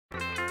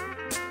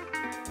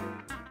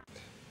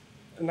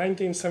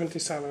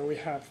1977, we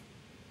have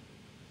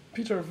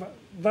Peter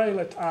Vail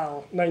et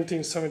al.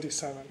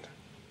 1977. Yeah.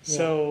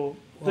 So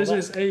well, this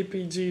is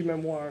AAPG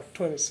Memoir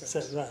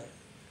 26. Right.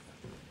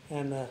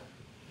 And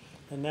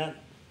then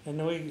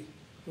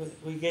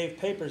we gave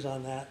papers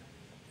on that,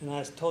 and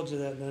I told you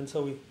that. And then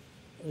so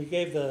we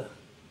gave the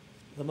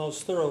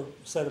most thorough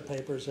set of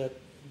papers at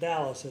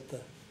Dallas at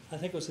the, I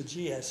think it was a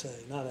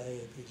GSA, not an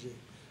AAPG,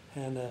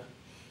 and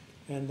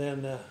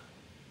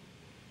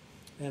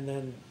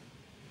then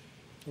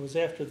it was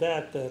after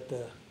that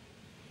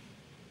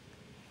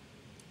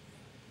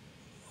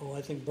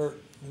I think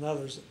Bert and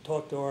others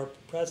talked to our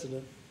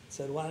president and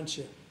said, why don't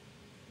you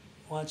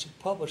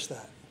publish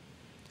that?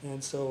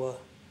 And so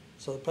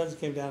the president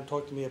came down and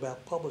talked to me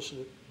about publishing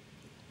it.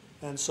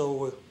 And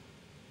so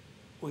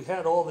we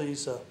had all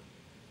these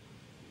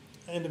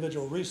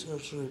individual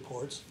research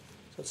reports.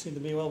 So it seemed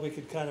to me, well, we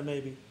could kind of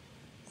maybe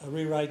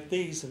rewrite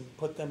these and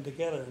put them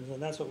together.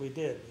 And that's what we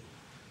did.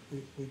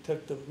 We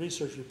took the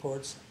research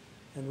reports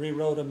and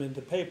rewrote them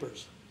into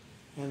papers.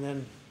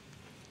 And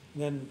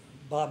then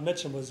Bob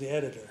Mitchum was the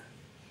editor.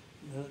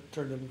 It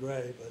turned him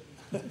gray, but.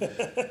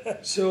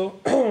 So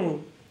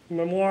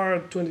Memoir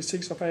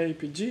 26 of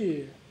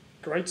AAPG,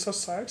 great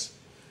success,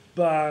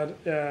 but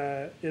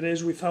it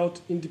is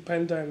without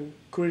independent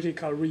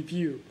critical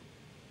review.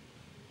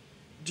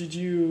 Did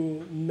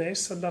you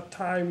miss at that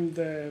time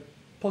the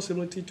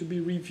possibility to be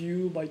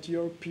reviewed by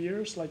your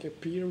peers, like a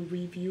peer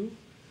review?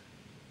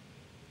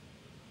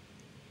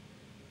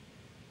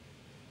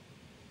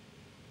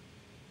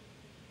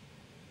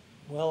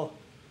 Well,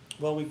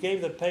 we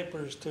gave the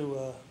papers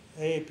to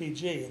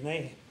AAPG, and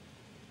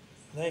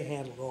they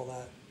handled all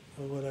that,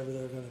 or whatever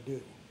they were going to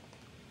do.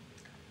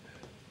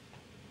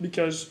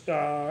 Because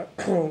there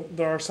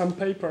are some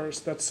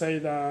papers that say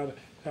that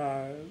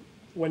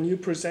when you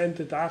present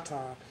the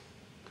data,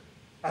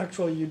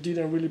 actually you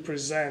didn't really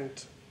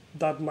present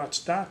that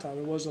much data.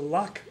 There was a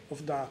lack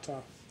of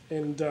data,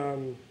 and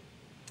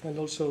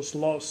also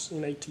SLOS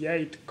in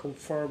 '88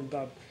 confirmed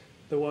that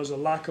there was a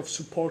lack of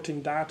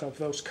supporting data of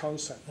those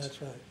concepts.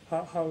 That's right.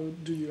 How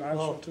do you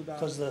answer to that?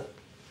 Because the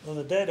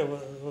data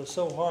was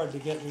so hard to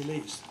get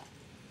released.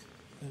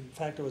 In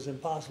fact, it was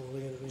impossible to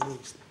get it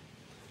released,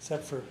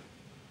 except for,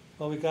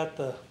 well, we got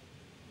the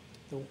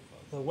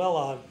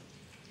well-log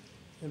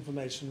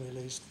information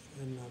released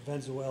in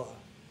Venezuela,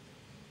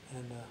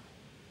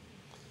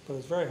 but it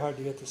was very hard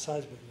to get the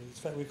seismic released.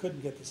 In fact, we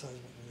couldn't get the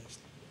seismic released,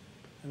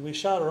 and we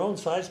shot our own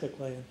seismic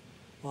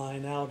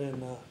line out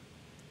in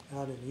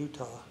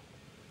Utah,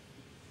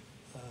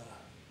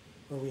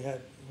 where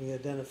we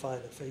identified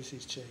a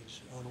facies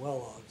change on well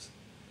logs,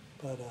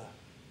 but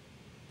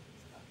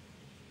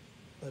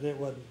it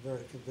wasn't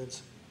very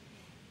convincing.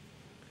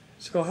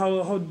 So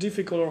how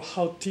difficult or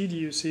how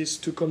tedious is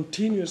to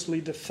continuously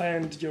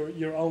defend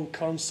your own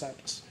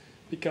concepts?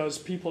 Because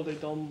people, they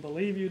don't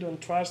believe you,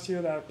 don't trust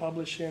you, they're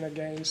publishing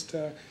against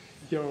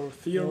your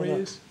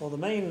theories. Well, the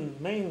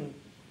main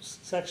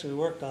section we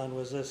worked on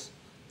was this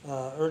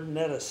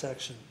Urdaneta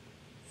section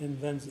in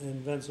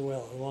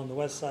Venezuela, along the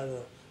west side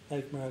of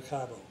Lake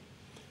Maracaibo.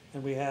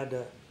 And we had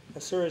a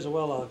series of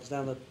well logs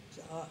down the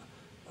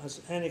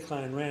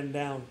anticline ran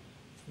down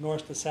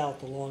north to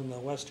south along the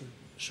western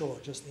shore,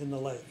 just in the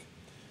lake,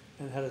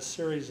 and had a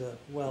series of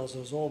wells. It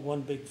was all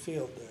one big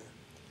field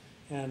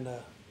there, and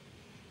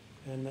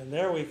then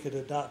there we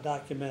could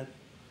document,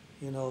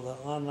 the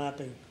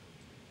onlapping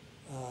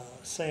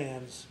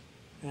sands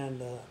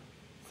and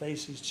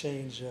facies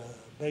change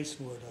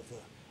basinward of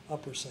the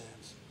upper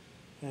sands,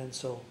 and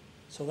so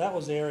that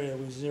was the area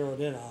we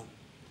zeroed in on,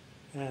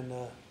 and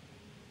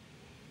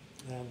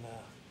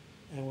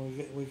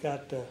we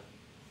got the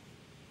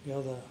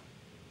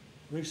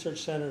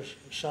research center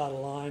shot a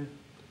line,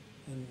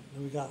 and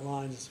we got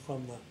lines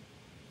from the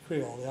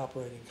Creole, the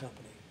operating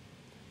company,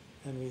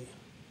 and we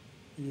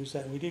used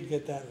that, and we did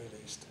get that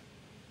released,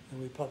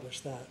 and we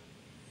published that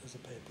as a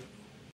paper.